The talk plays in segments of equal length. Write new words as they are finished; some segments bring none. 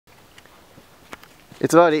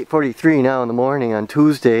It's about 8:43 now in the morning on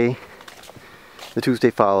Tuesday, the Tuesday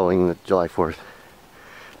following the July 4th.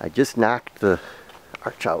 I just knocked the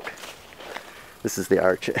arch out. This is the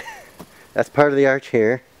arch. That's part of the arch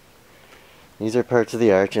here. These are parts of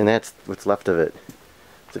the arch, and that's what's left of it.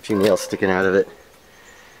 There's a few nails sticking out of it,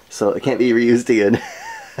 so it can't be reused again.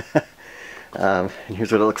 And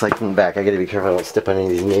here's what it looks like from the back. I gotta be careful I don't step on any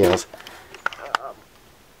of these nails.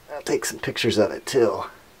 I'll take some pictures of it too.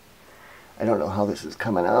 I don't know how this is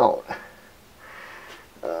coming out.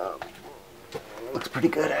 Looks pretty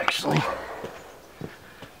good actually.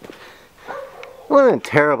 It wasn't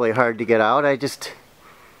terribly hard to get out.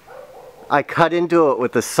 I cut into it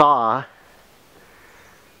with the saw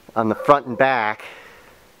on the front and back,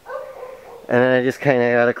 and then I just kind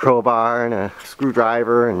of got a crowbar and a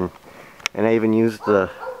screwdriver, and I even used the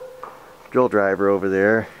drill driver over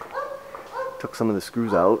there. Took some of the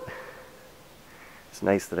screws out. It's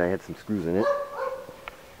nice that I had some screws in it.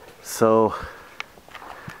 So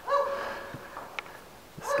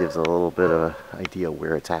this gives a little bit of an idea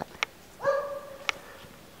where it's at.